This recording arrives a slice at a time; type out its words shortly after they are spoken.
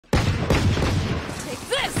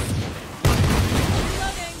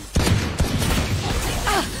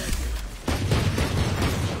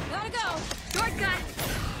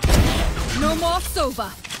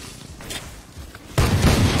over.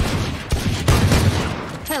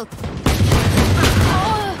 Help.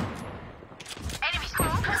 Enemy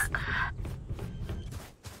smoke.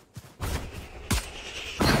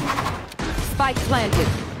 Spike planted.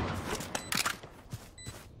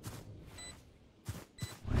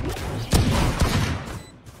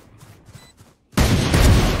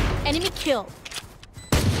 Enemy kill.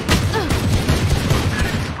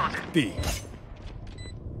 B.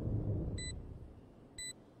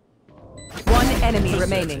 One enemy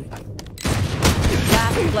remaining.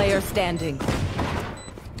 Last player standing.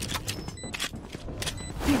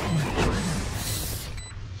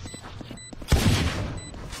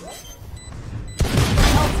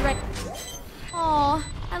 Aw,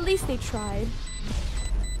 at least they tried.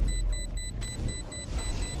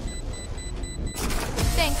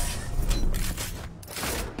 Thanks.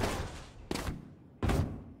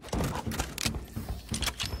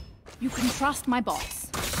 You can trust my boss.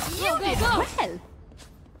 You did well.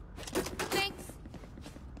 Thanks.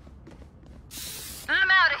 I'm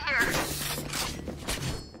out of here.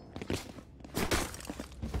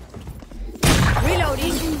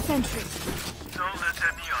 Reloading. Sentry. Don't let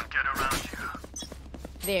that neon get around you.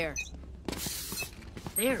 There.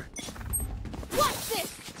 There. What's this?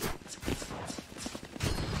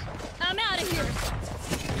 I'm out of here.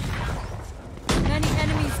 Many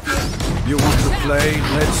enemies here. You want to play?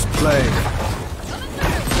 Let's play.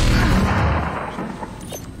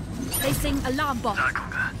 Placing alarm bot.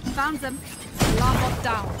 Found them. Alarm bot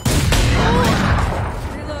down.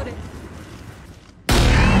 Reloading.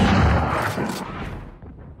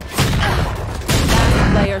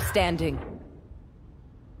 Last player standing.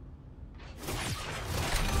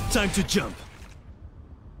 Time to jump.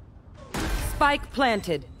 Spike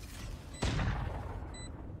planted.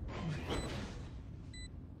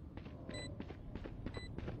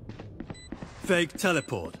 Fake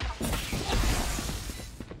teleport.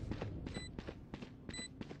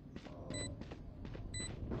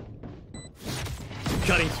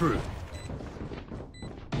 Cutting through.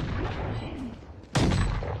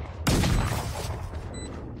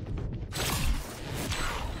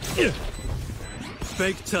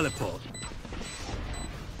 Fake teleport.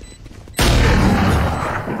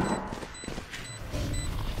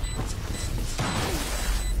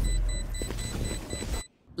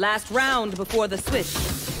 Last round before the switch.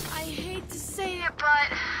 I hate to say it, but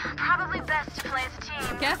probably best to play as a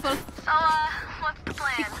team. Careful. So, what's the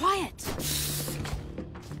plan? Be quiet.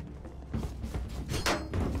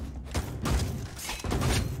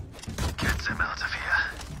 Get them out of here.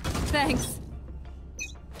 Thanks.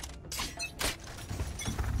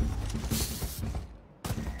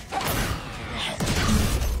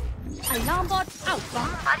 Alarm bot out.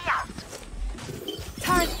 Buddy out.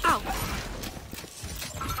 Turret out.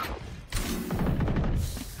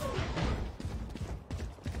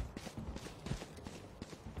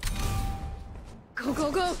 Go,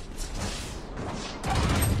 go, go.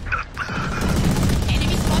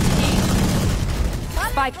 Enemy spotted.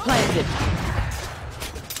 Spike planted.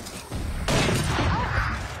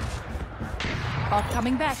 Bot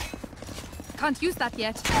coming back. Can't use that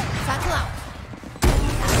yet. Satchel out.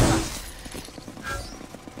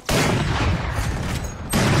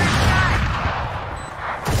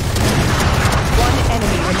 One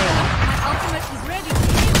enemy remaining. My ultimate is ready.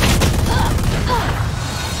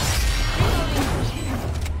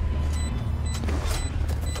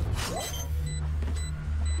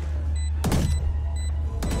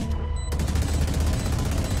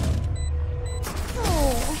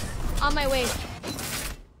 Oh, on my way.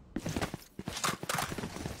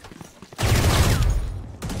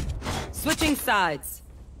 Switching sides.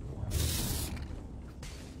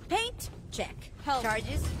 Paint? Check. Help.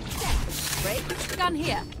 Charges? Check. Break? Gun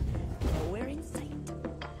here. Nowhere in sight.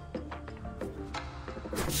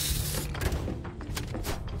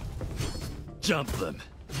 Jump them.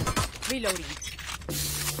 Reloading.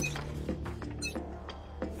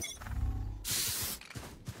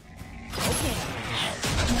 Okay.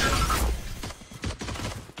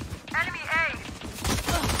 Enemy A.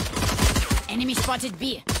 Enemy spotted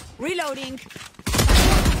B. Reloading.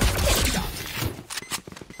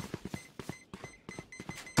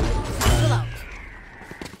 Pull out.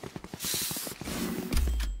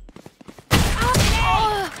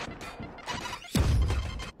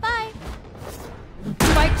 Bye.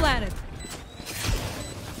 Spike planet.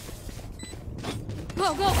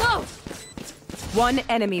 Go, go, go! One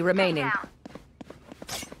enemy remaining. Down.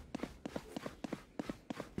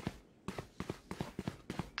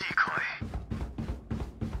 Decoy.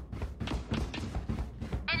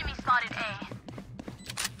 Enemy spotted A.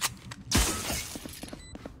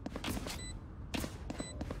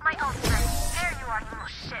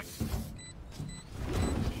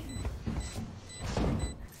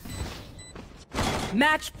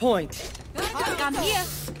 Match point. Gun here.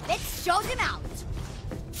 Let's show them out.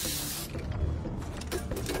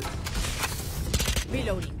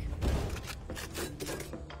 Reloading.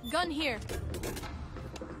 Gun here.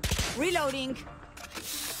 Reloading.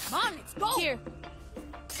 Come on, let's go. Here.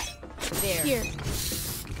 There. Here.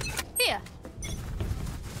 Here.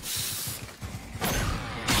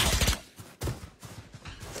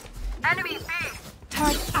 Enemy B.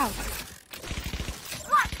 Target out.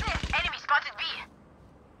 What's this? Enemy spotted B.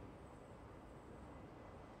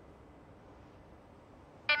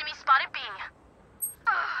 Enemy spotted B.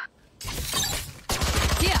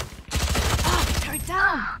 Here. Ah, turret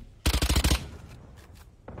down.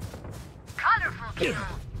 Colorful kill.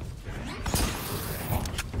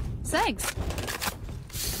 Thanks.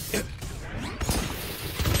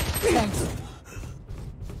 Thanks.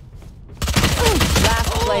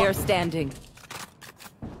 Last player standing.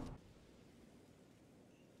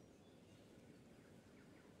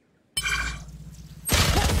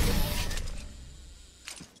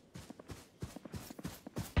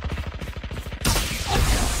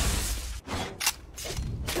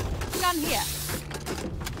 Gun here.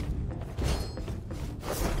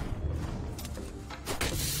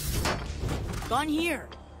 Gun here.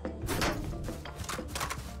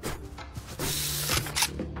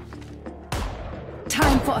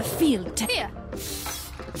 Time for a field test. Here.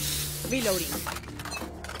 Reloading.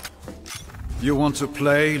 You want to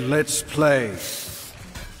play? Let's play.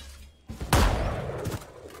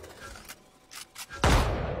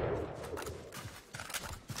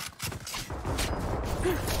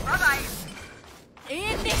 Bye-bye.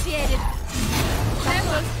 Initiated.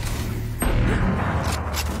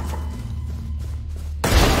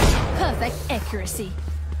 Perfect accuracy.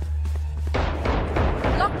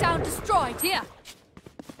 Lockdown destroyed. Here.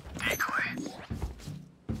 Decoy.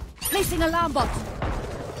 Placing alarm bot.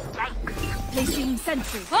 Yikes. Placing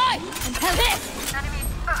sentry. Hi! And tell this! Enemy.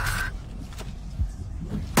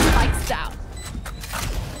 Spikes down.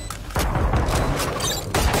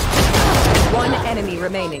 One enemy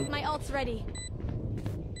remaining. My ult's ready.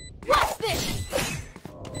 What's this?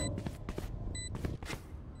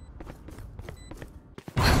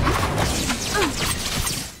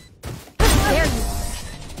 Dare you?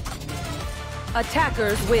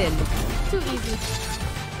 Attackers win. Too easy.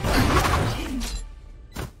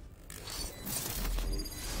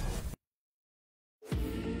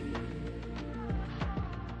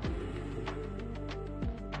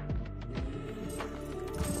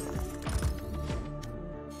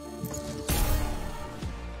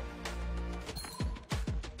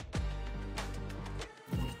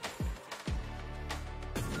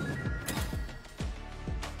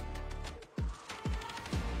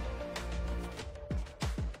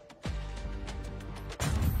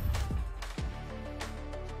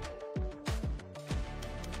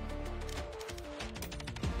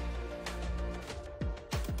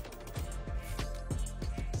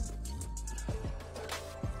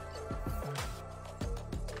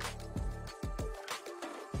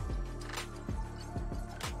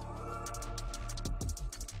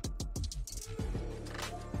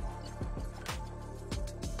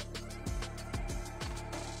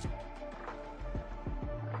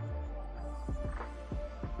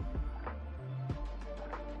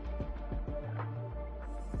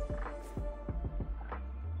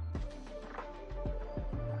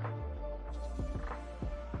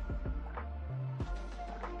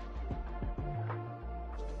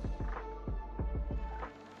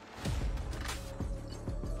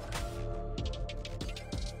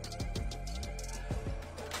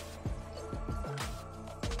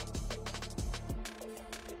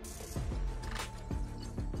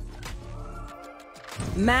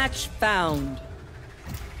 Match found.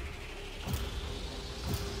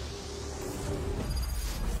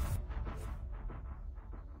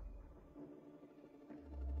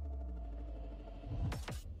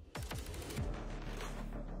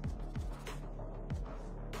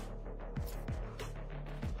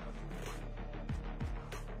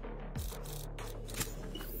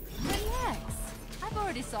 Relax. I've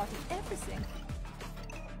already sorted everything.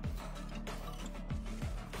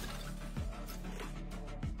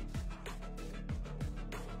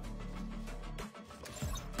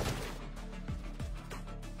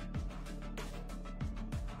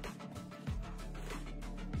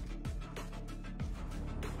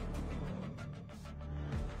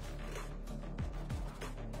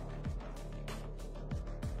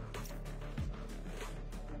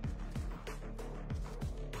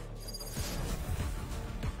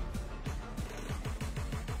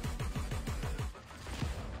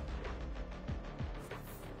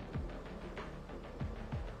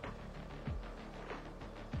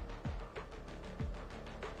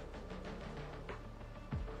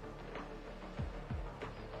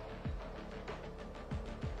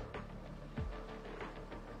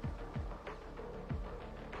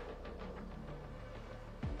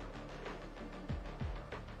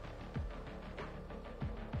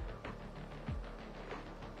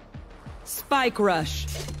 Spike rush.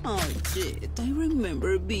 Oh, Jet, I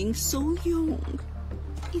remember being so young.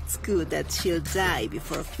 It's good that she'll die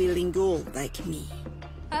before feeling old like me.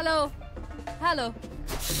 Hello. Hello.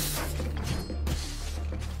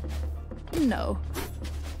 No.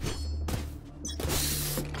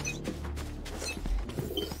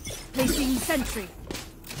 Placing sentry.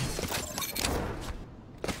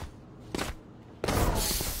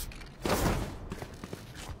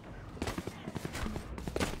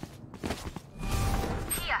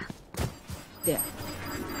 Here. There.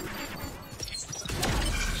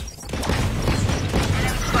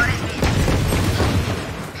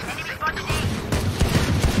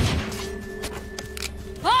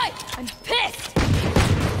 Hi! I'm pissed!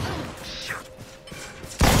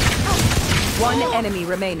 One enemy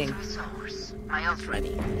remaining. Resource. My ult's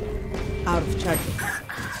ready. Out of charges.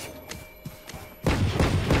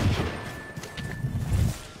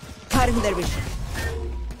 Cutting their vision.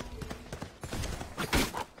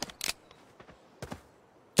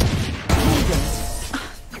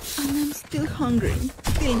 And I'm still hungry.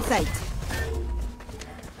 Still in sight.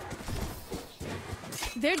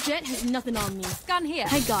 Their jet has nothing on me. Gun here.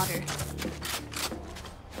 I got her.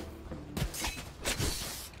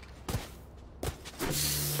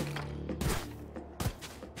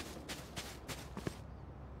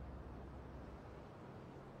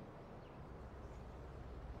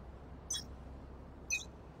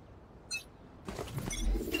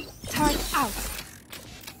 Turret out.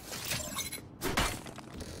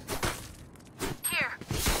 Here.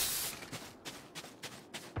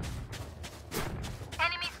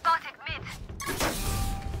 Enemy spotted mid.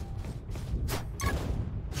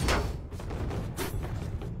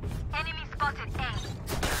 Enemy spotted A.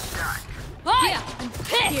 Done. Hi! I'm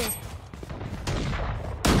pissed! Here.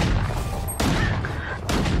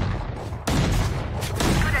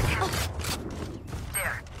 Good attempt.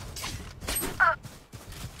 There.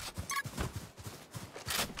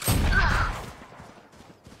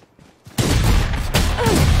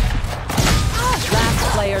 Last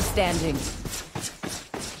player standing.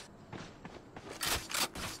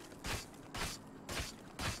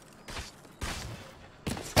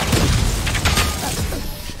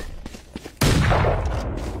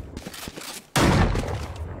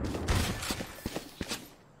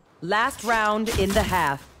 Last round in the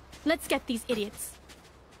half. Let's get these idiots.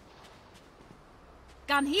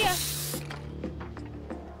 Gun here.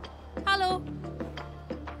 Hello.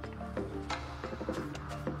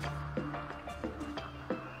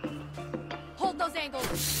 Hold those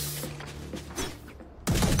angles.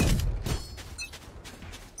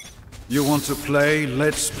 You want to play?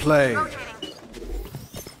 Let's play. Rotating.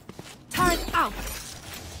 Turret out.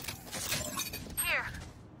 Here.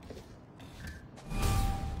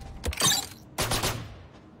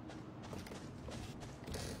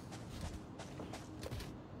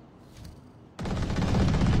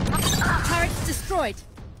 Turret's destroyed.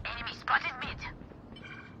 Enemy spotted mid.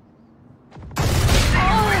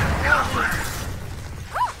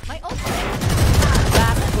 My ult.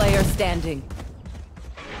 Last player standing.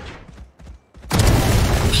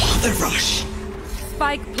 The rush.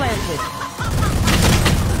 Spike planted.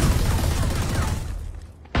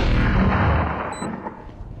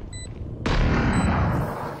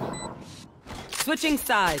 Switching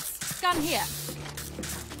sides. Gun here.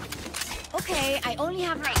 Okay, I only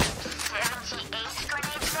have like 78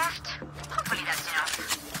 grenades left. Hopefully that's enough.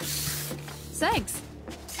 Thanks.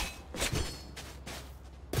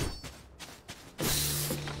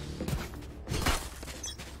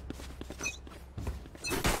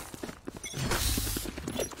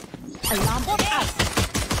 Alarm bot out.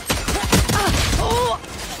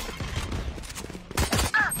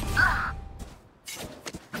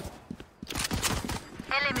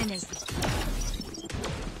 Eliminate.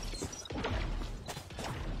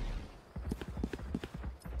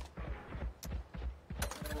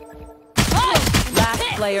 Last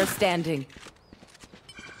player standing.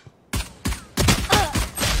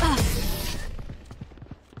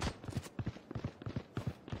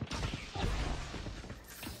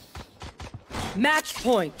 Match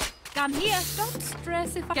point. Gun here. Don't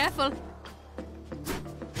stress if I'm careful.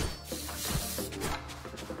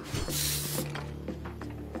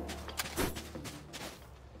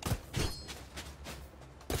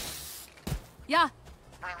 Yeah.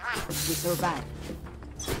 We survive.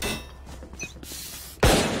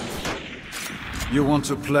 You want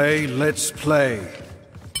to play? Let's play.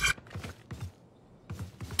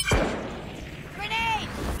 Grenade!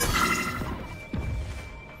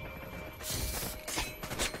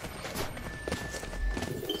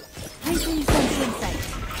 Placing sensor inside.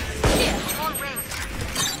 Here. All raised.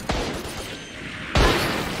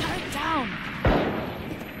 Turret down.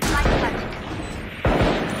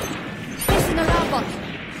 spotted.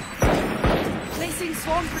 Placing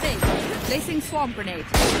swarm grenade. Placing swarm grenade.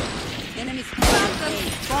 Enemy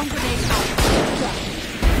spotted. Swarm grenade out.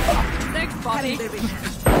 Thanks, Bobby.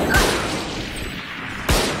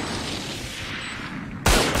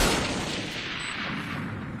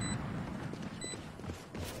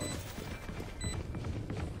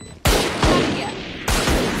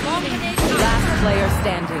 Last player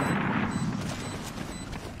standing.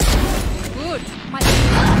 Good. My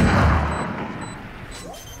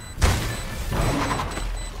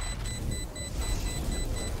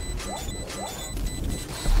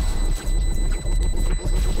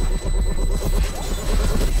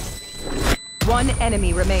One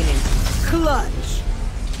enemy remaining. Clutch.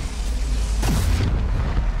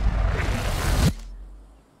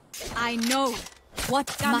 I know what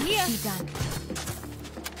must be done.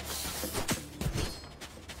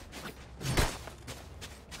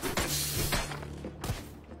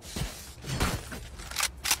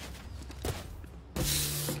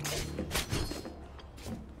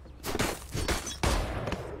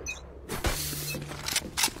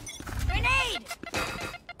 Grenade!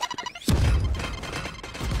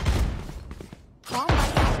 Call my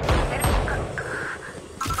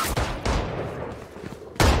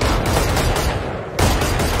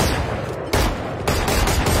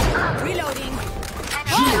reloading.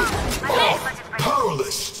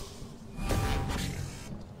 Powerless.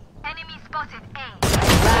 Enemy spotted A.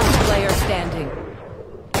 Last player standing.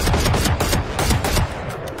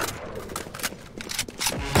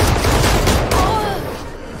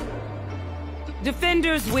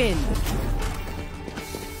 Defenders win.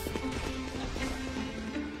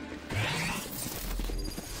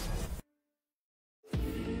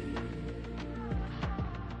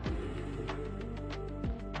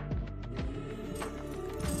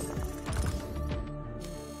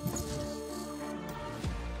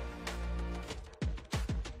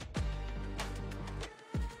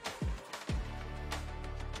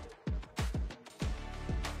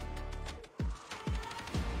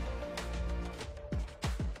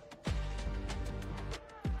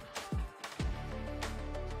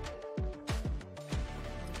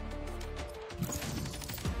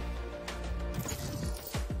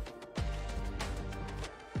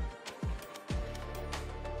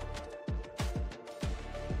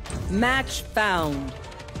 Match found.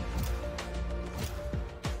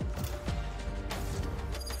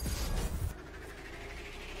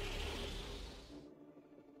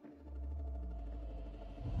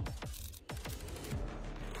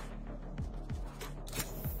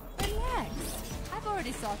 Relax. I've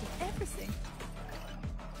already thought of everything.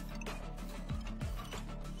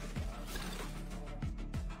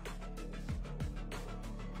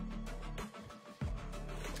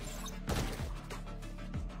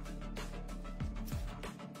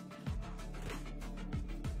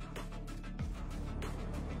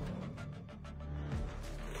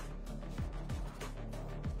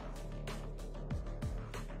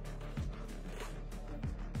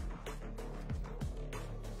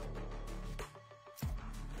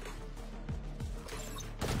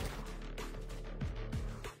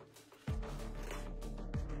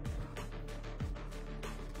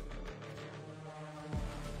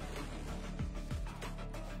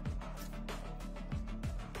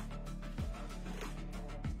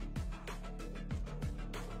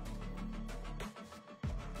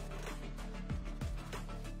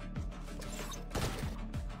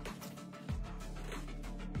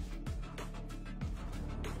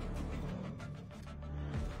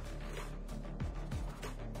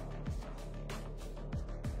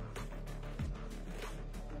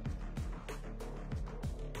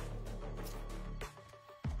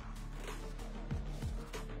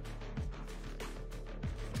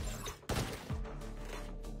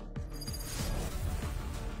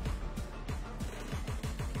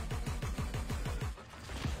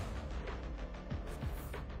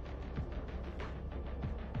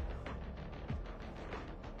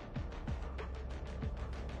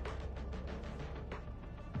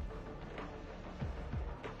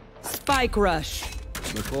 Spike rush.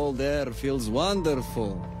 The cold air feels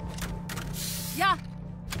wonderful. Yeah.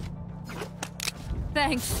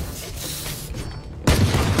 Thanks.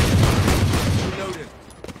 Reloaded.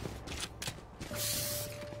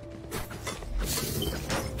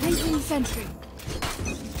 Placing sentry.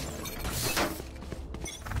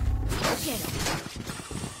 Okay.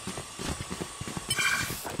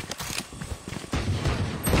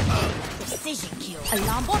 Precision kill.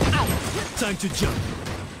 Alarm bot out. Time to jump.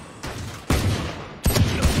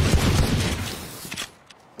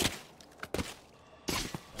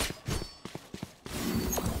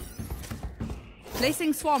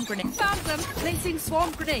 Placing swarm grenade. Found them. Placing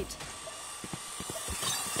swarm grenade.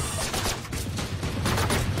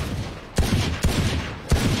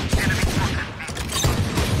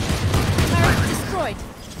 Turret destroyed.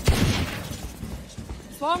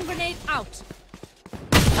 Swarm grenade out.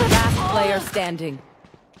 Last player standing.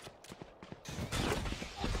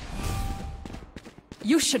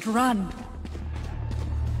 You should run.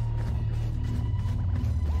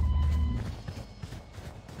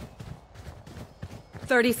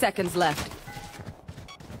 Thirty seconds left.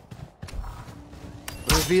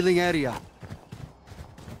 Revealing area.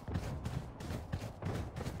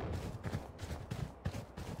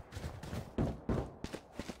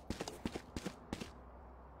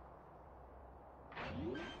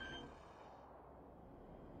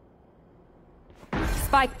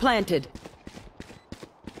 Spike planted.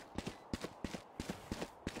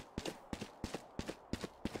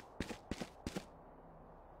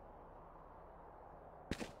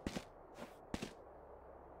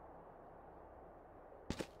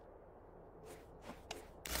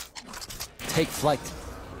 Take flight.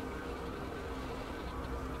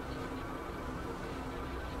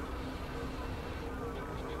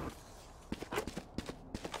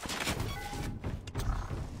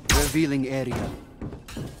 Revealing area.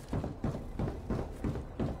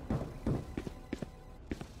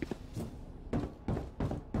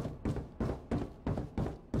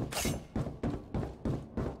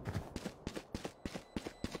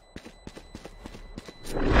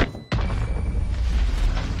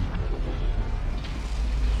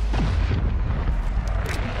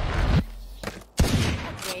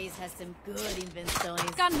 Grace has some good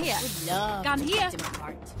inventories. Gun here. Would love Gun to here. keep them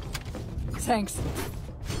apart. Thanks.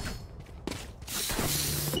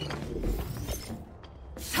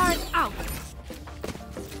 Turret out.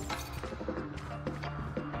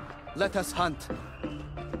 Let us hunt.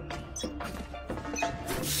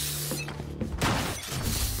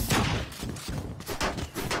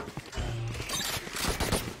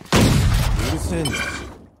 Loose ends.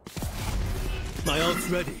 My ult's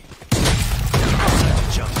ready. Time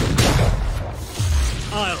to jump.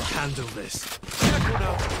 I'll handle this. Careful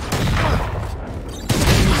now.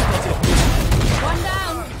 One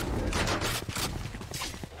down.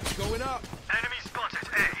 Going up. Enemy spotted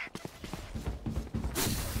A.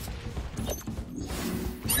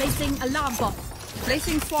 Placing alarm bot.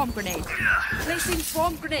 Placing swarm grenade. Placing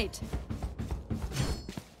swarm grenade.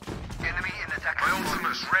 Enemy in attack. My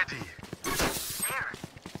ultimate's ready.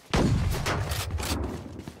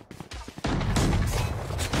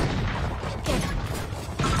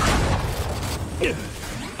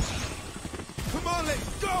 Come on, let's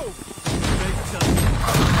go! Take time.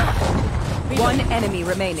 One enemy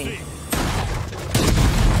remaining.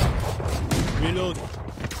 Reload.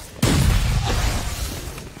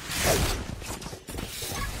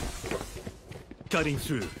 Cutting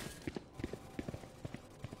through.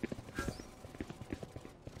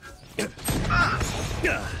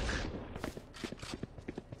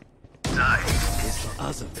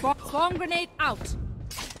 Swarm grenade out.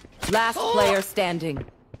 Last player standing.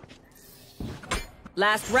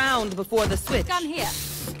 Last round before the switch. Gun here.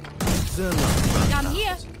 Zerla. Gun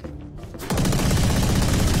here.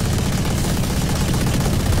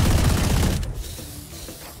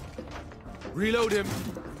 Reload him.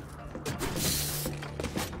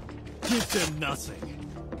 Give them nothing.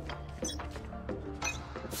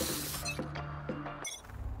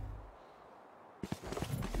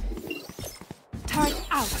 Turret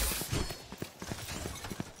out.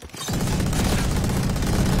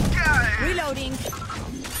 Reloading.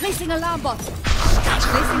 Placing alarm bot.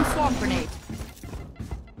 Placing swarm grenade.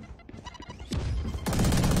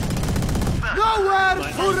 Nowhere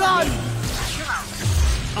My to ult's run! ready.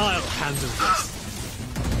 I'll handle this.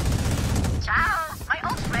 Ciao. My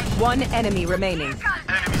ult's ready. One enemy remaining. Ultimate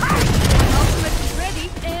is ready.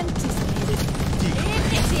 Anticipated.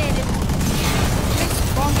 Initiated. Place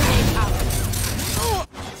swarm grenade out.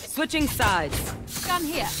 Switching sides. Gun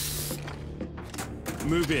here.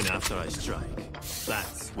 Move in after I strike.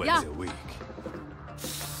 That's when Yeah. they're weak.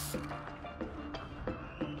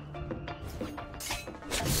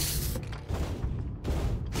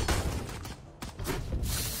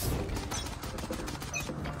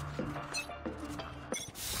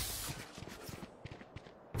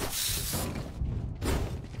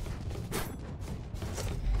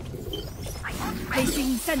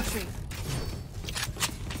 Placing sentry.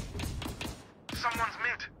 Someone's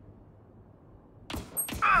mid.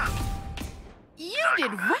 You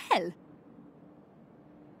did well.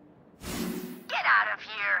 Get out of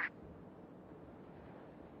here.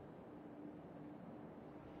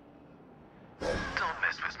 Don't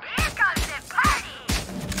mess with me. Here comes the party.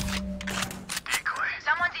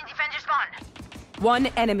 One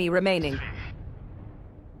enemy remaining.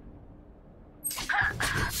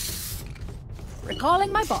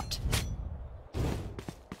 Recalling my bot.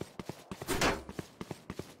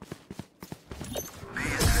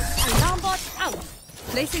 Alarm bot out.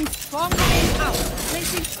 Placing swarm grenade out.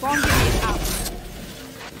 Placing swarm grenade out.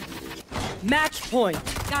 Match point.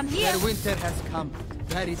 Gun here. Their winter has come.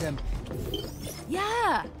 Bury them.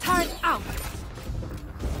 Yeah. Turret out.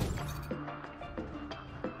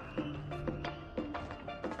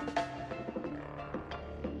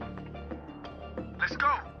 Let's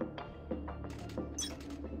go.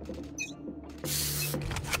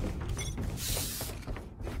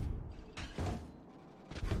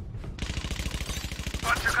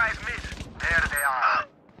 Bunch of guys mid. There they are.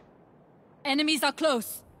 Enemies are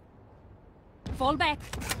close. Fall back.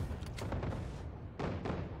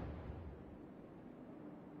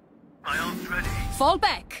 My ult's ready. Fall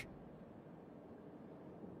back.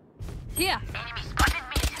 Here. Enemy spotted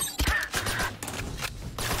mid.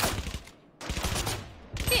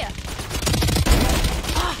 Here.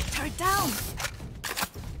 Ah, turret down.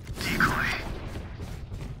 Decoy.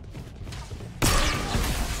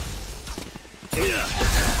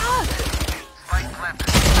 Spike planted.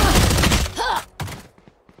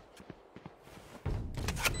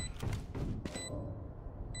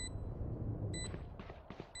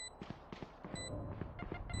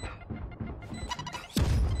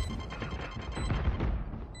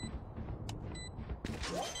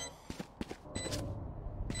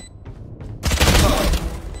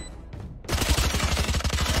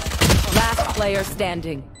 Last player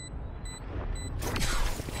standing.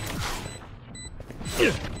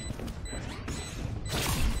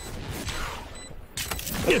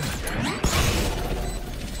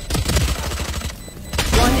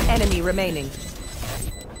 One enemy remaining.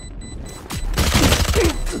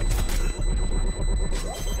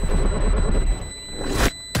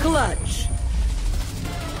 Clutch.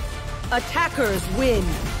 Attackers win.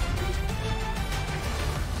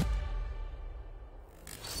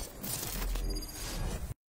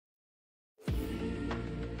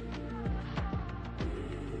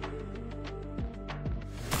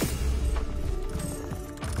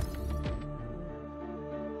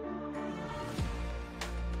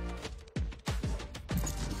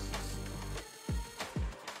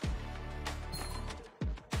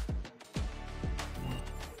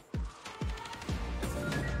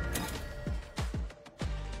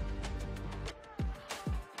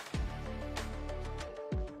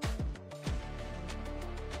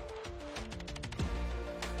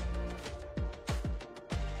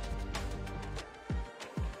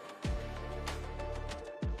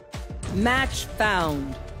 Match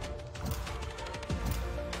found.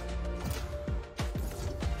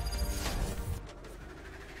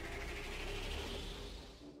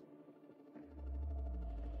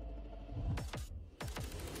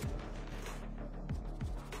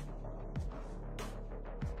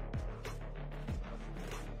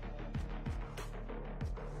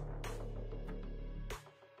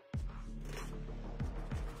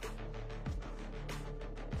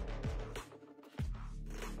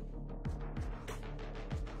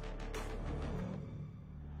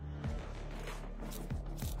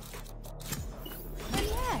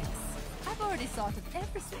 Relax. I've already thought of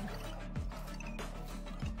everything.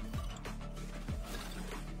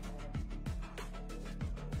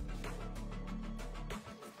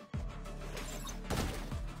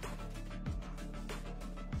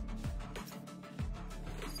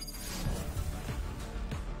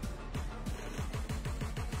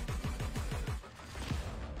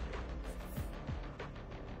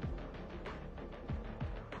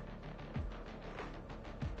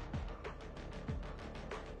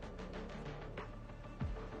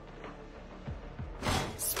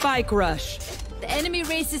 Spike rush. The enemy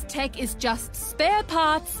race's tech is just spare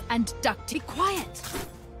parts and duct. Be quiet.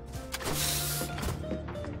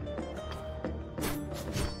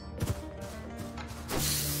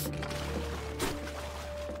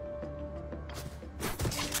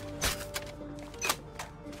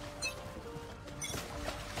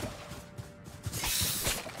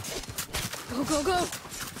 Go, go, go.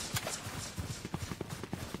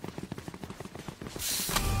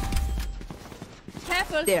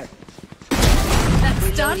 Careful. There.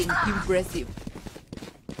 That's done. Impressive.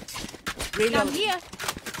 Come here.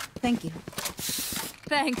 Thank you.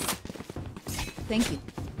 Thanks. Thank you.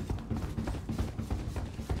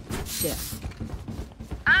 There.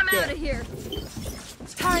 I'm out of here.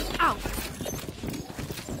 Turret out.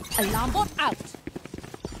 Alarm bot out.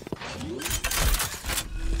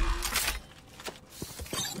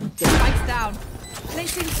 Spikes down.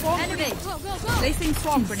 Placing swarm grenade. Go, go, go! Placing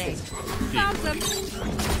swarm grenade. Found them.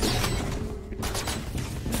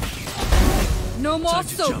 No more Time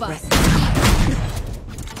to jump. sober.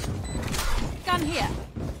 Gun here.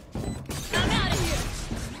 I'm out of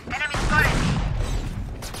here! Enemy spotted.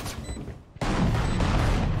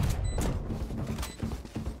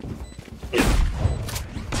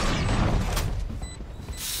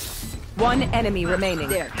 One enemy remaining.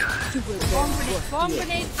 There. Swarm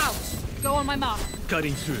grenade out. Go on my mark.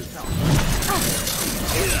 Cutting through.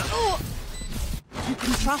 You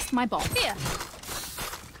can trust my bomb. Here.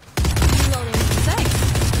 Reloading. Thanks.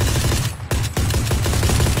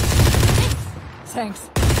 Thanks.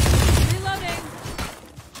 Reloading.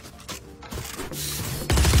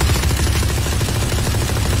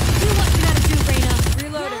 Do what you gotta do, Reyna.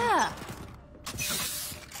 Reloading. Yeah.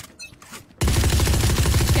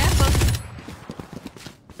 Careful.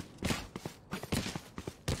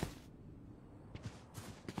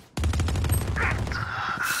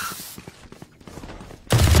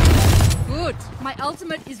 Good. My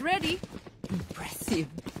ultimate is ready. Impressive.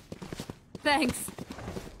 Thanks.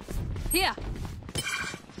 Here.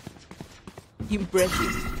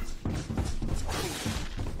 Impressive.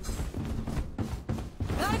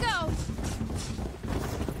 Gotta go.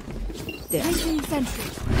 There. Placing sentry.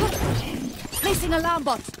 Placing alarm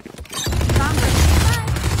bot. Alarm ready.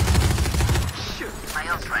 Shoot, my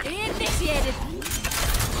ult's ready. Initiated.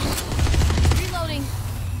 Reloading.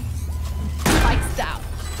 Spikes down.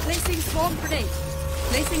 Placing swarm grenade.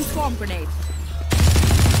 Placing swarm grenade.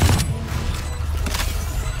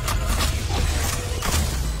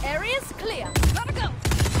 Area's clear. Gotta go.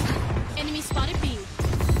 Enemy spotted B.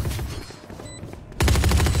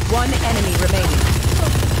 One enemy remaining.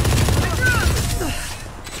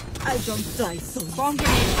 I don't die so Swarm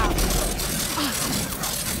grenade out.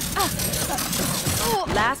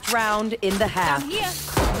 Last round in the half. Down here.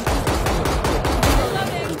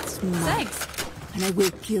 Reloading. It's mine, Thanks. and I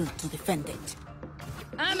will kill to defend it.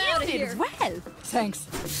 I'm You out of did here. well. Thanks.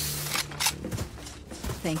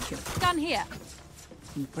 Thank you. Gun here.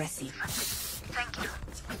 Impressive. Thank you.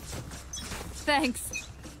 Thanks.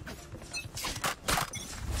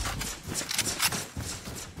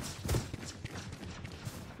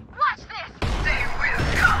 Watch this. They will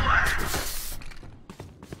cower.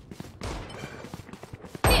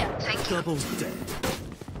 Here. Double dead.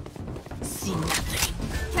 See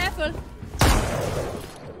nothing. Careful.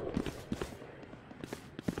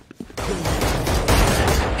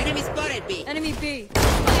 Enemy spotted B. Enemy B.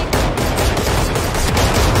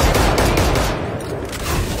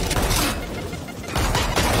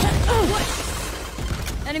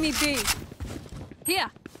 Enemy B. Here.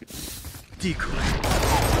 Decoy.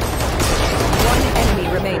 One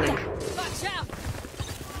enemy remaining. Watch out.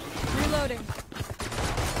 Reloading.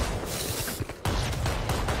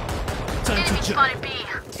 Time Enemy to jump. spotted B.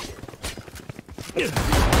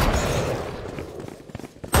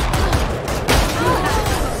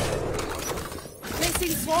 Placing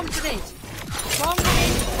swarm grenade. Swarm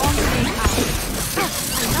grenade out.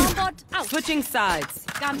 Alarm bot out. Switching sides.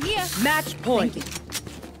 Gun here. Match point.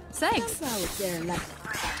 Thanks. Out there like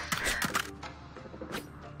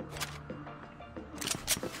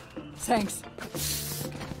Thanks.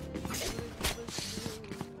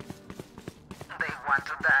 They want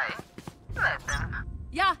to die. Let them.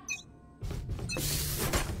 Yeah.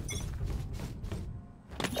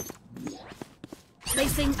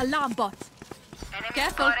 Placing alarm bot. Enemy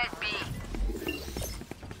Careful. spotted B.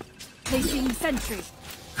 Placing sentry.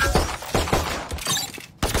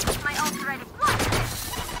 My ult's ready. Watch this.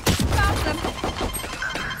 Found them.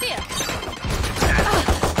 Here.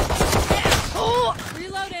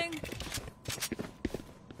 Reloading.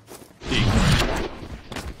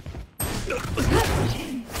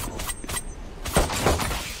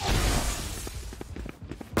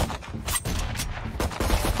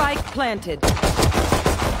 Spike planted.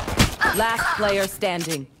 Last player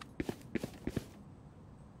standing.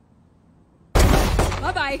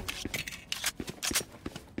 Bye-bye.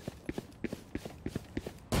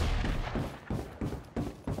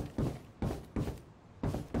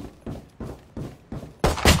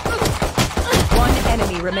 One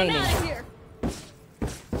enemy I'm remaining. out of here.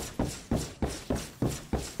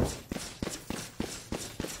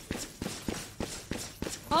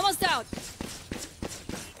 Almost out.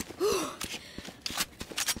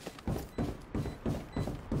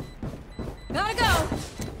 Gotta go.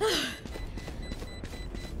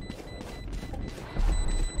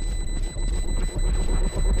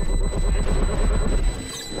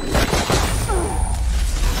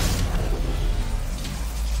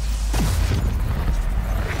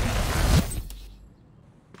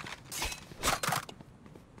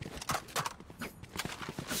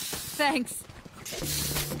 Thanks.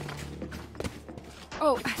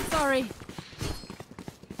 Oh, sorry.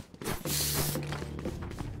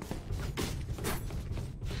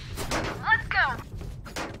 Let's go.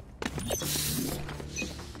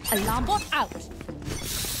 Alarm bot out.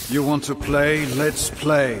 You want to play? Let's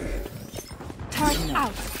play. Turret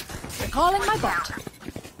out. Calling my bot.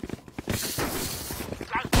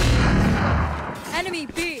 Enemy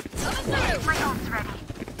B. My ult's ready.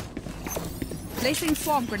 Placing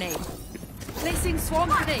swarm grenade. Placing swarm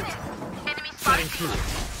grenade. Enemy Cutting spotted. through.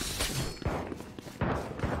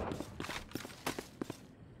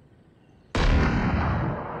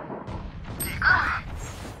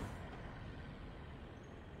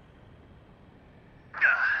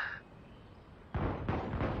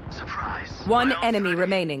 Surprise. One enemy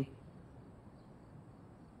remaining.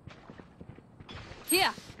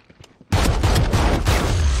 Here.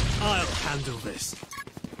 I'll handle this.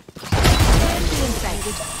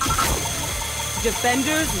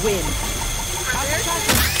 Defenders win.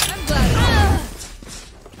 I'm glad.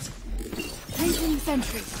 Placing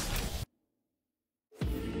sentry.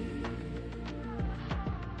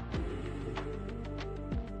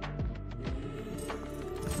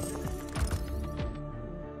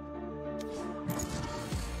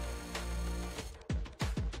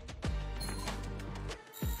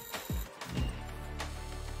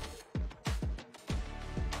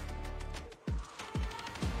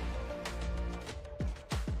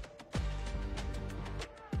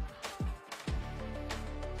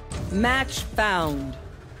 Match found.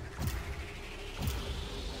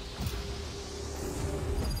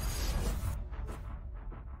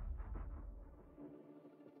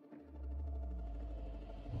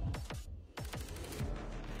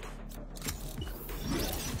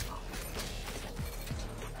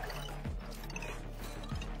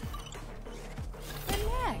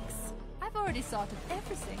 Relax. I've already sorted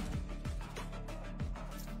everything.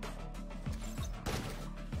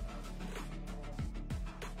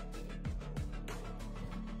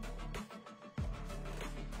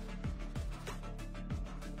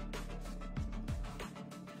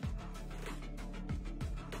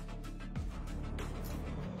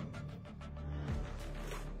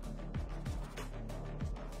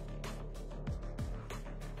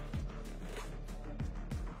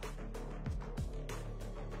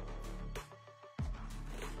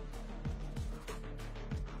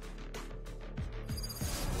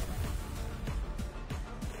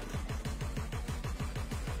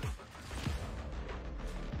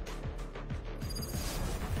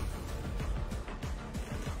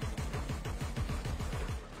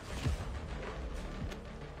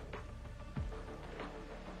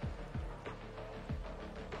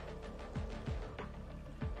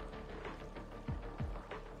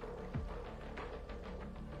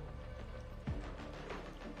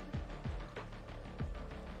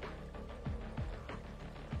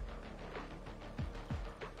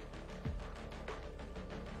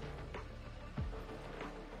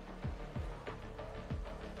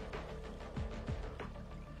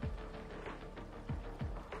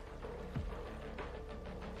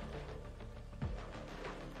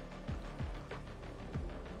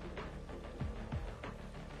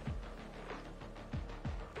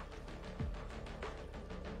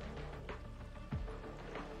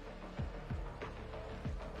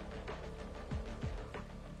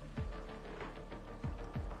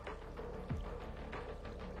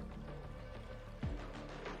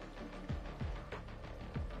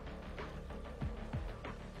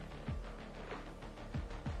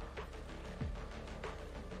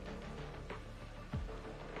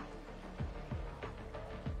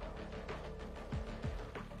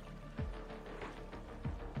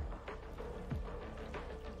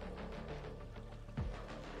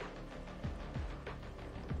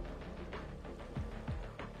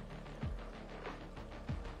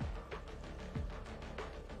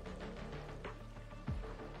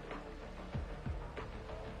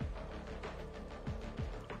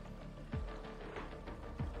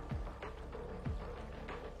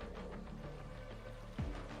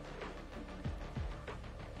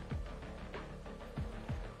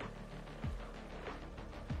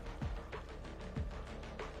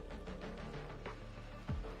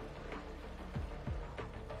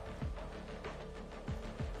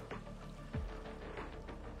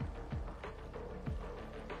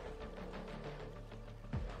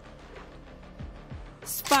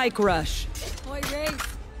 Spike rush. Oi, Raze.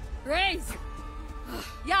 Raze.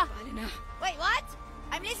 Yeah. I don't know. Wait, what?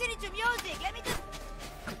 I'm listening to music. Let me just...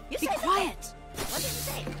 You Be said quiet. something. What did you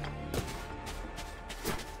say?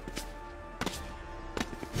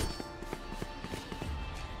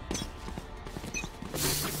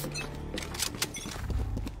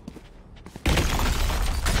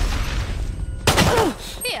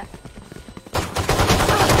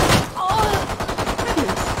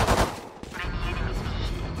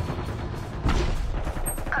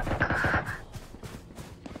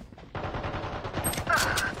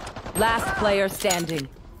 Last player standing.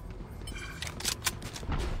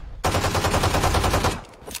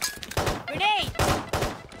 Grenade!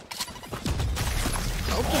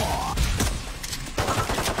 Okay.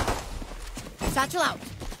 Satchel out.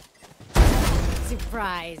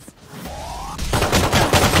 Surprise.